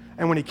this.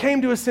 And when he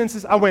came to his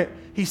senses,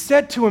 he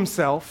said to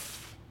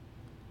himself,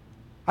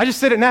 I just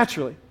said it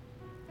naturally.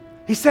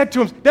 He said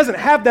to him, it doesn't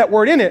have that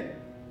word in it,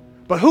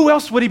 but who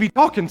else would he be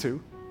talking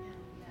to?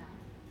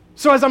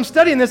 So as I'm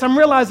studying this, I'm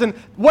realizing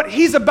what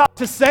he's about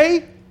to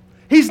say,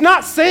 he's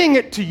not saying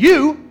it to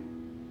you,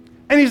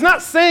 and he's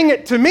not saying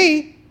it to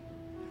me,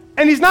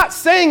 and he's not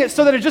saying it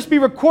so that it just be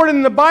recorded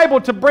in the Bible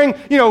to bring,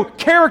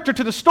 character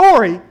to the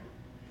story.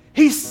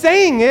 He's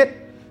saying it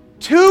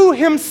to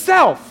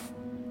himself.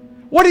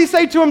 What did he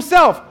say to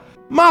himself?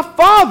 My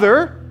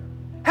Father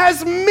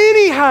has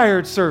many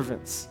hired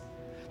servants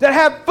that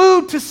have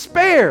food to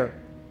spare.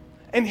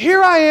 And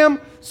here I am,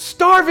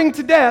 starving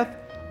to death.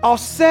 I'll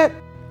set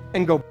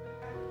and go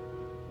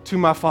to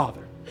my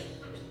Father.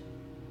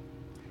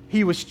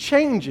 He was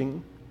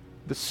changing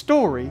the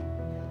story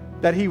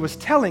that he was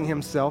telling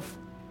himself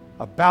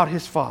about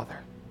his Father.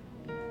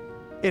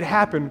 It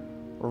happened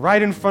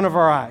right in front of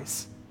our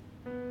eyes.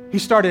 He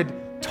started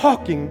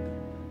talking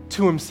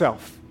to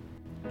himself.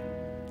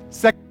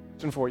 Second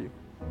question for you.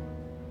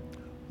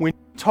 When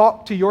you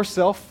talk to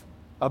yourself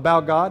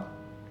about God,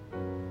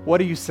 what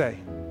do you say?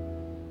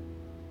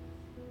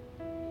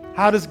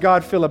 How does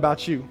God feel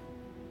about you?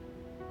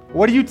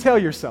 what do you tell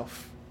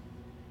yourself?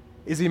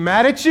 Is he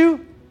mad at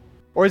you,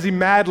 or is he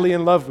madly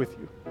in love with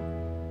you?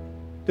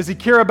 Does he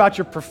care about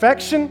your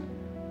perfection,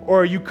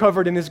 or are you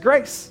covered in his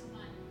grace?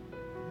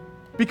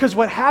 Because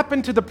what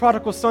happened to the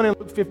prodigal son in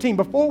Luke 15,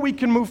 before we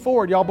can move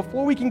forward, y'all,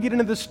 before we can get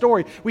into this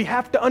story, we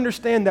have to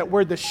understand that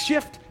where the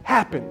shift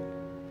happened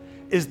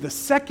is the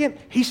second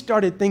he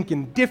started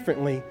thinking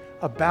differently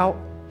about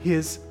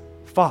his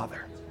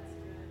father.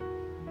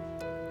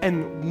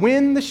 And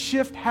when the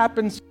shift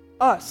happens to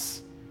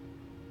us,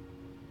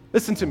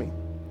 listen to me.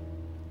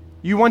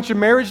 You want your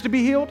marriage to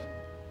be healed?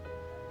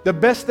 The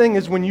best thing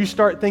is when you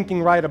start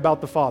thinking right about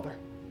the father.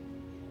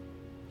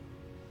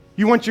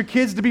 You want your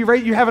kids to be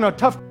right? You having a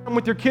tough time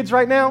with your kids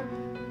right now?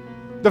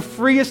 The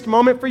freest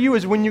moment for you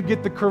is when you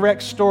get the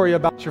correct story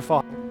about your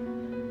father.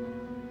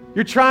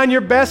 You're trying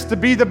your best to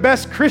be the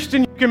best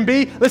Christian you can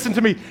be. Listen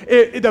to me.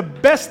 The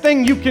best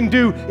thing you can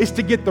do is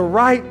to get the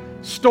right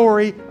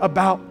story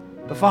about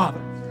the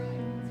father.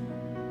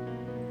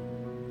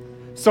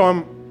 So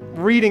I'm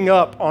reading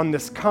up on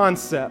this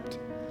concept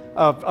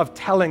of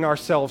telling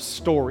ourselves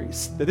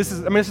stories. That this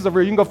is a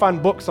real, you can go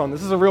find books on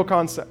this. This is a real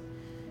concept.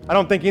 I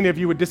don't think any of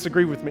you would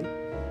disagree with me.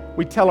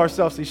 We tell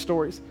ourselves these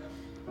stories.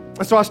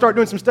 And so I start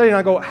doing some study and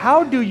I go,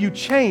 how do you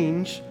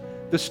change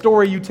the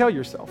story you tell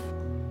yourself?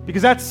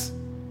 Because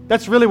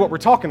that's really what we're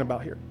talking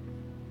about here.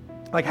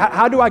 Like,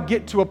 how do I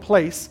get to a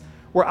place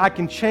where I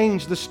can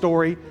change the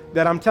story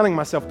that I'm telling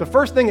myself? The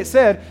first thing it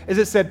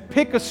said,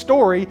 pick a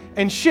story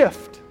and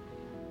shift.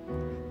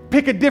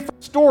 Pick a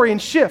different story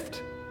and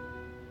shift.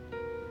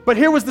 But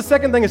here was the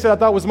second thing it said I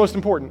thought was most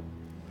important.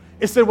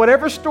 It said,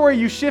 whatever story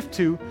you shift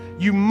to,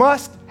 you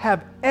must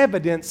have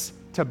evidence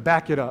to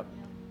back it up.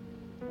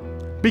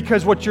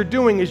 Because what you're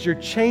doing is you're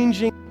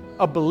changing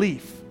a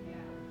belief.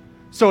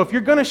 So if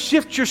you're going to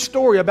shift your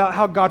story about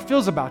how God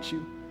feels about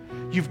you,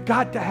 you've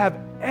got to have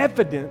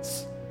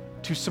evidence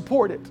to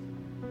support it.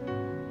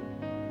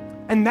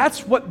 And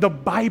that's what the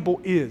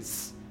Bible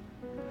is.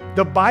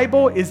 The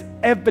Bible is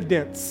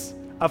evidence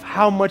of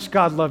how much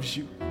God loves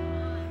you.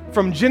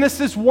 From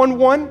Genesis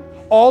 1:1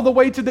 all the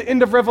way to the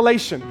end of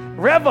Revelation.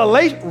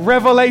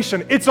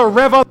 Revelation. It's a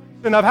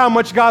revelation of how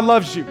much God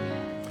loves you.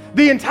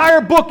 The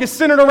entire book is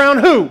centered around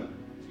who?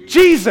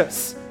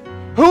 Jesus.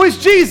 Who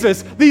is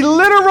Jesus? The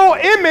literal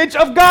image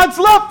of God's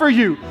love for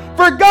you.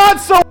 For God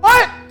so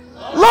what?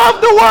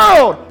 Loved the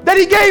world that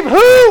he gave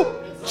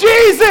who?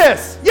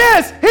 Jesus.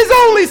 Yes, his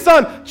only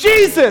son,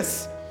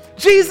 Jesus.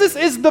 Jesus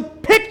is the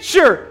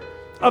picture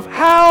of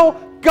how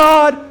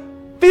God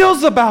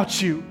feels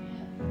about you.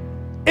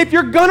 If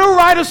you're going to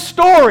write a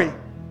story,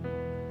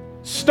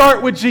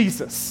 start with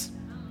Jesus.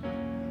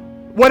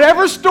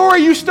 Whatever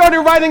story you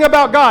started writing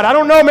about God, I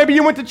don't know, maybe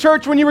you went to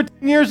church when you were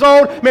 10 years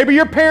old, maybe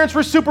your parents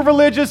were super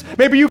religious,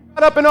 maybe you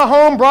got up in a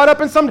home, brought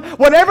up in some,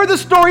 whatever the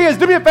story is,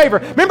 do me a favor.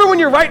 Remember when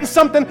you're writing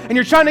something and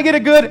you're trying to get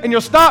it good and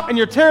you'll stop and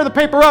you'll tear the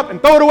paper up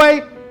and throw it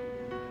away?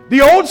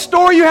 The old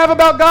story you have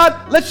about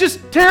God, let's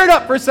just tear it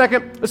up for a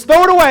second. Let's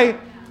throw it away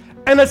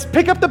and let's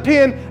pick up the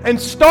pen and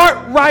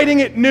start writing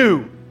it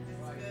new.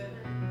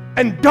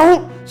 And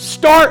don't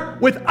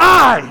start with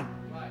I.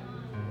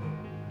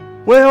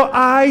 Well,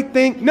 I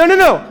think,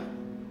 no.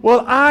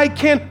 Well, I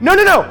can, no.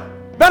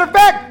 Matter of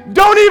fact,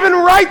 don't even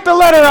write the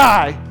letter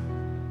I.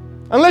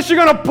 Unless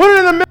you're going to put it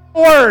in the middle of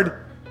the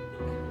word.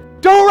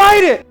 Don't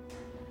write it.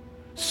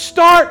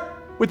 Start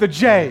with a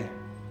J.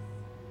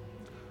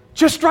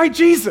 Just write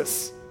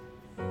Jesus.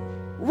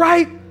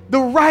 Write the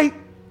right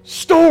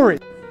story.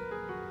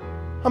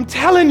 I'm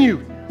telling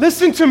you,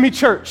 listen to me,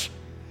 church.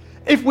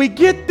 If we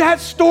get that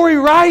story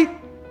right,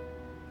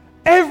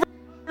 every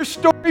other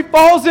story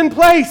falls in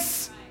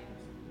place.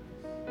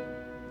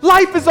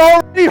 Life is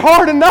already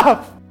hard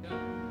enough.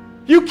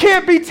 You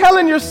can't be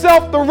telling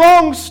yourself the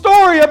wrong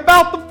story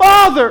about the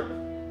Father.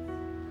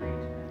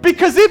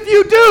 Because if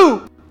you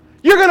do,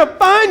 you're going to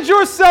find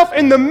yourself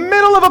in the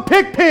middle of a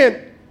pig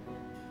pen.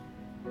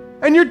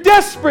 And you're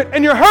desperate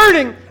and you're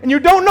hurting and you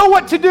don't know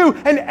what to do.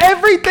 And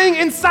everything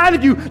inside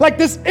of you, like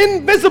this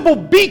invisible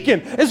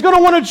beacon, is going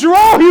to want to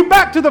draw you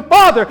back to the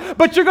Father.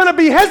 But you're going to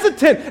be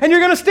hesitant and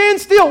you're going to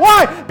stand still.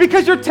 Why?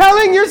 Because you're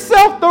telling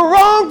yourself the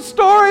wrong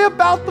story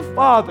about the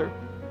Father.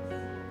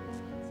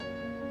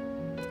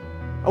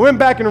 I went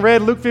back and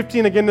read Luke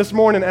 15 again this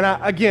morning, and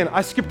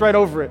I skipped right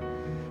over it.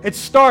 It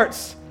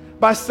starts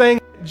by saying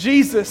that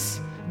Jesus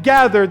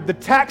gathered the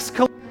tax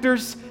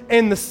collectors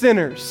and the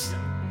sinners,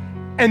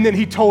 and then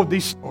he told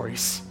these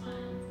stories.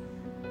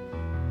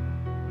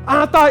 And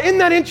I thought, isn't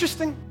that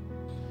interesting?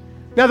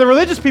 Now, the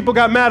religious people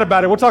got mad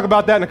about it. We'll talk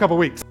about that in a couple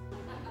weeks.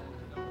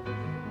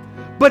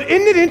 But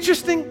isn't it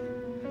interesting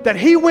that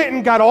he went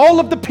and got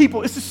all of the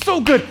people, this is so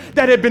good,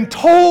 that had been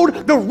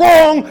told the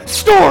wrong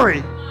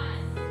story.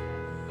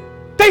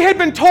 They had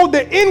been told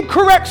the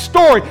incorrect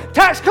story.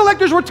 Tax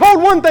collectors were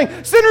told one thing.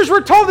 Sinners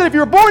were told that if you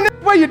were born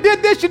this way, you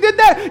did this, you did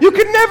that, you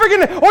could never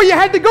get it, or you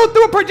had to go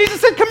through a prayer.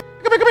 Jesus said, come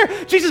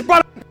here. Jesus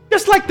brought him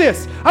just like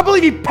this. I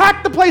believe he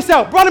packed the place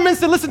out, brought him in and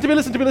said, listen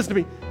to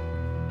me.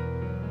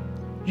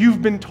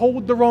 You've been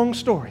told the wrong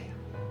story.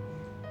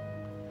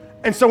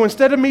 And so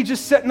instead of me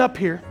just sitting up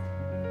here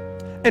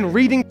and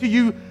reading to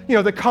you,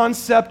 the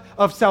concept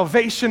of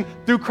salvation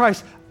through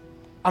Christ,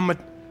 I'm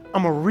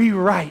gonna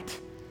rewrite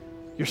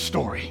your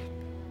story.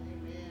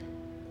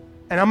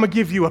 And I'm gonna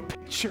give you a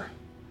picture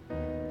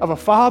of a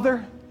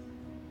father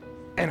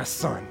and a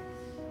son.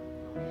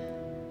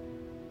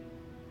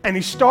 And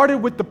he started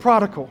with the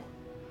prodigal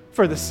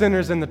for the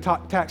sinners and the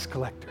tax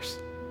collectors.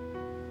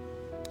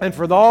 And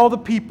for all the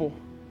people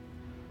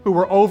who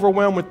were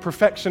overwhelmed with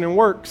perfection and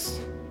works,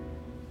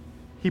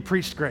 he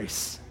preached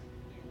grace.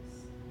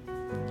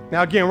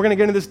 Now again, we're going to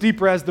get into this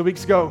deeper as the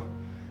weeks go,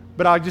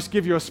 but I'll just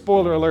give you a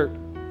spoiler alert.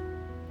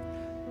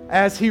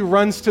 As he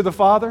runs to the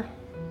Father,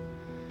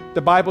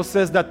 the Bible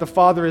says that the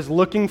Father is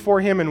looking for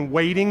him and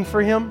waiting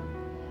for him.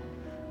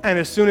 And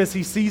as soon as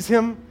he sees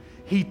him,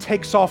 he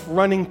takes off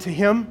running to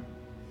him.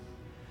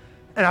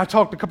 And I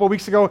talked a couple of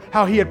weeks ago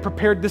how he had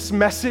prepared this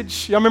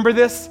message. Y'all remember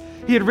this?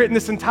 He had written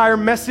this entire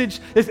message,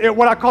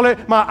 what I call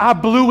it, my I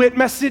blew it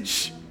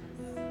message.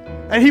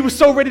 And he was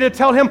so ready to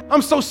tell him,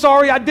 I'm so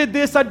sorry, I did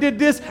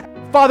this.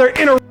 Father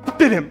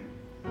interrupted him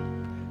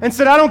and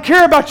said, I don't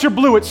care about your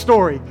blew it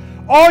story.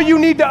 All you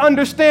need to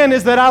understand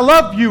is that I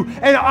love you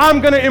and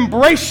I'm going to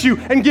embrace you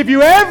and give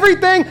you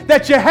everything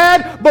that you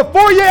had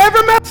before you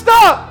ever messed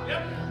up.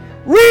 Yep.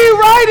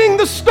 Rewriting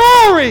the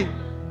story.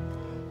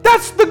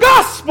 That's the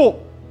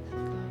gospel.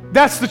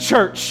 That's the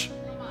church.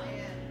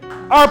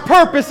 Our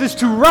purpose is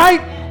to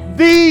write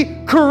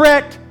the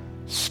correct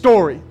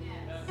story.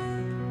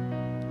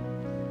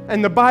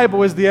 And the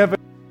Bible is the evidence.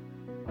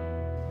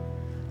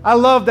 I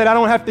love that I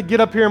don't have to get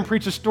up here and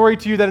preach a story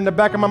to you that in the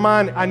back of my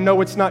mind, I know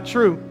it's not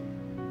true.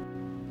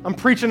 I'm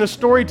preaching a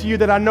story to you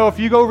that I know if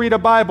you go read a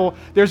Bible,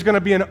 there's going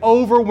to be an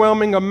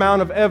overwhelming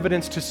amount of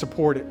evidence to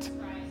support it.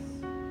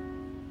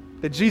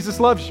 That Jesus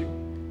loves you.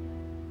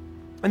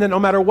 And that no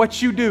matter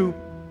what you do,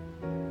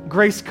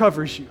 grace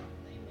covers you.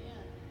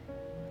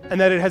 And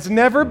that it has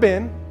never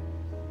been,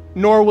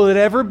 nor will it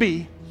ever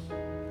be,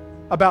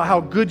 about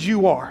how good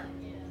you are.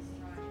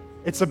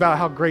 It's about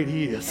how great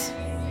he is.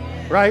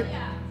 Right?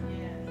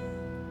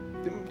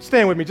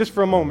 Stand with me just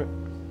for a moment.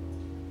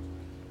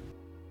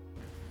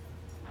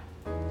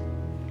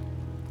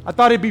 I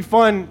thought it'd be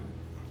fun,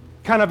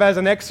 kind of as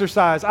an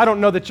exercise. I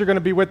don't know that you're going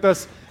to be with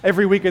us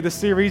every week of the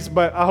series,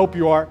 but I hope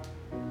you are.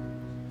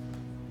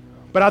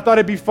 But I thought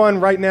it'd be fun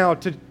right now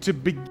to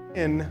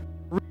begin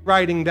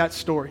rewriting that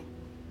story.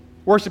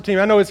 Worship team,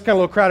 I know it's kind of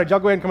a little crowded. Y'all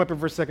go ahead and come up here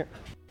for a second.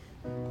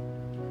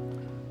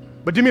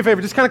 But do me a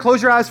favor, just kind of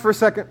close your eyes for a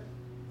second.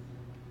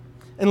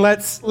 And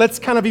let's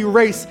kind of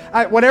erase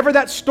whatever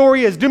that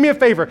story is. Do me a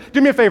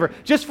favor,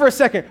 just for a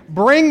second.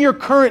 Bring your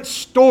current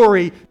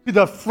story to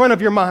the front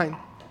of your mind.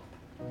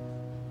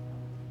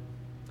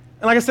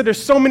 And like I said,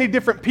 there's so many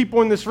different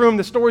people in this room.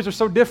 The stories are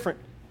so different.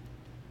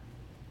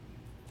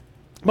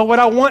 But what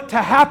I want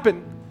to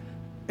happen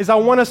is I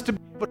want us to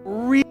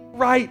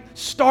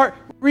start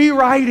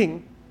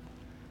rewriting.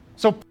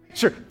 So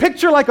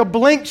picture like a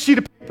blank sheet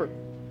of paper.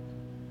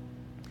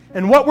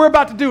 And what we're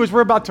about to do is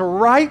we're about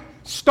to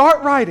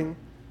start writing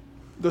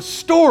the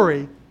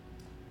story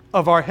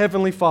of our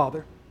Heavenly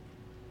Father.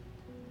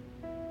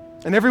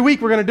 And every week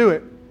we're going to do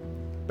it.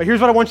 But here's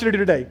what I want you to do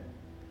today.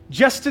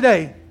 Just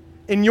today,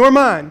 in your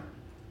mind,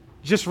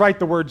 just write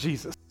the word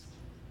Jesus.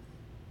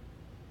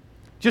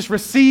 Just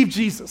receive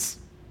Jesus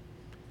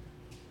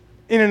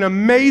in an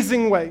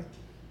amazing way.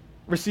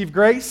 Receive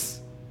grace.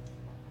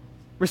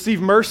 Receive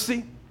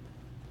mercy.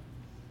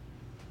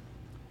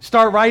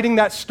 Start writing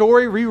that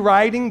story,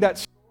 rewriting that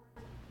story.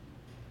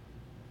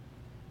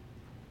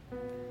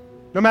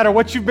 No matter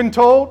what you've been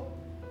told,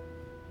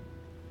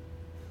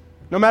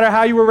 no matter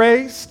how you were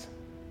raised.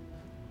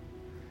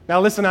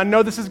 Now listen, I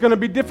know this is going to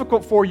be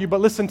difficult for you,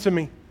 but listen to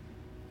me.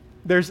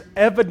 There's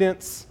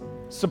evidence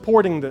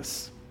supporting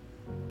this.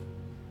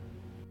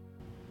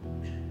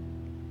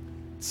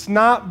 It's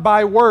not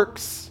by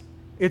works,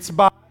 it's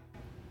by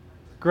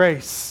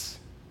grace.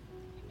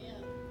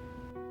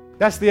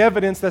 That's the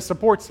evidence that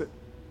supports it.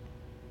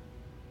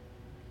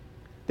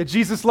 That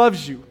Jesus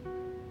loves you.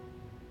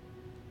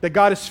 That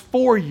God is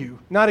for you,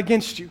 not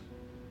against you.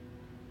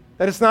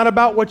 That it's not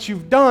about what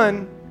you've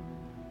done,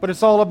 but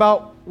it's all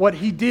about what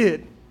he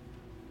did.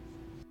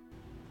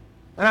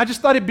 And I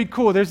just thought it'd be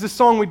cool. There's this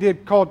song we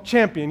did called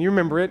Champion. You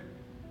remember it?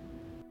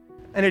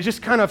 And it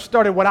just kind of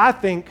started what I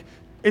think,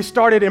 it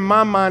started in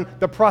my mind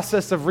the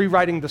process of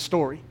rewriting the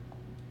story.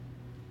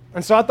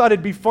 And so I thought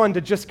it'd be fun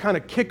to just kind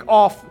of kick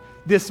off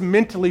this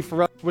mentally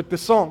for us with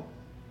this song.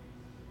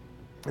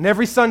 And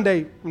every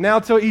Sunday, now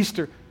till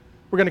Easter,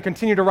 we're going to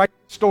continue to write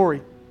a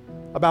story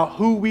about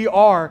who we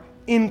are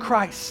in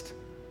Christ.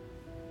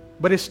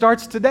 But it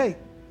starts today.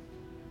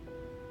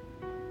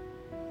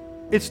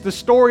 It's the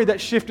story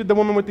that shifted the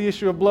woman with the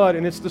issue of blood,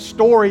 and it's the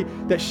story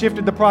that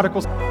shifted the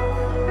prodigal.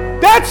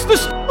 That's the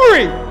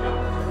story.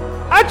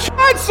 I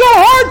tried so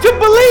hard to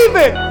believe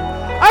it.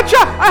 I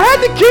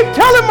had to keep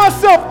telling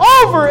myself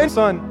over and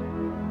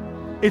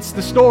son, it's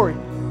the story.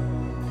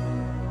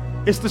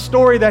 It's the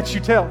story that you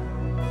tell.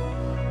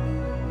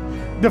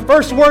 The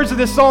first words of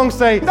this song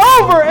say,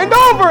 over and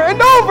over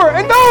and over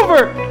and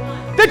over,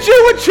 that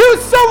you would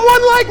choose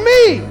someone like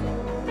me.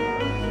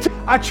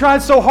 I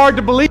tried so hard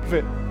to believe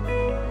it,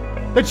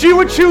 that you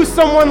would choose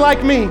someone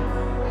like me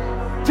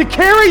to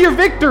carry your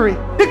victory,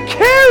 to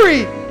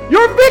carry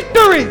your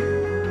victory.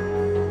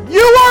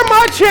 You are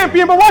my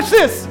champion, but watch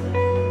this.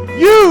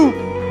 You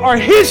are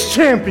his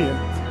champion.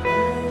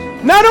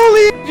 Not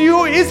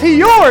only is he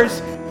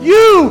yours,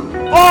 you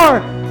are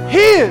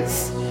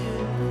his.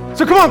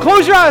 So come on,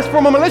 close your eyes for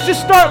a moment. Let's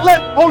just start.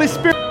 Let Holy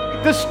Spirit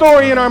write this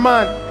story in our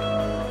mind.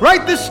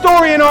 Write this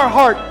story in our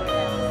heart.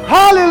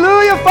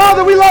 Hallelujah.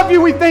 Father, we love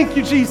you. We thank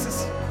you,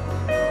 Jesus.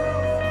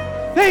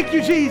 Thank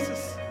you, Jesus.